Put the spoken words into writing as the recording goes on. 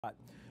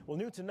Well,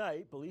 new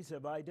tonight, police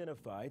have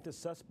identified the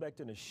suspect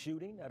in a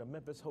shooting at a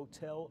Memphis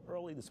hotel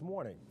early this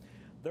morning.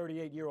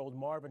 38-year-old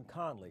Marvin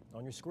Conley,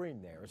 on your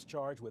screen there, is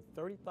charged with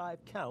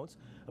 35 counts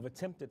of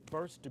attempted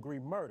first-degree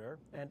murder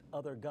and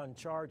other gun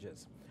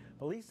charges.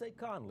 Police say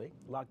Conley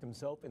locked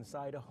himself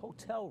inside a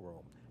hotel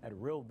room at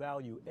Real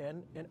Value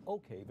Inn in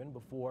Oak Haven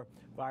before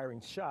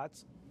firing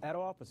shots at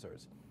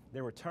officers.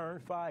 They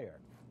returned fire.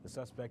 The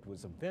suspect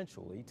was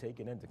eventually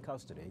taken into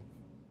custody.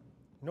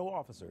 No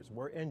officers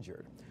were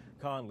injured.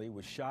 Conley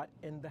was shot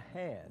in the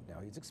hand. Now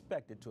he's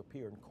expected to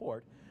appear in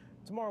court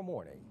tomorrow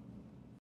morning.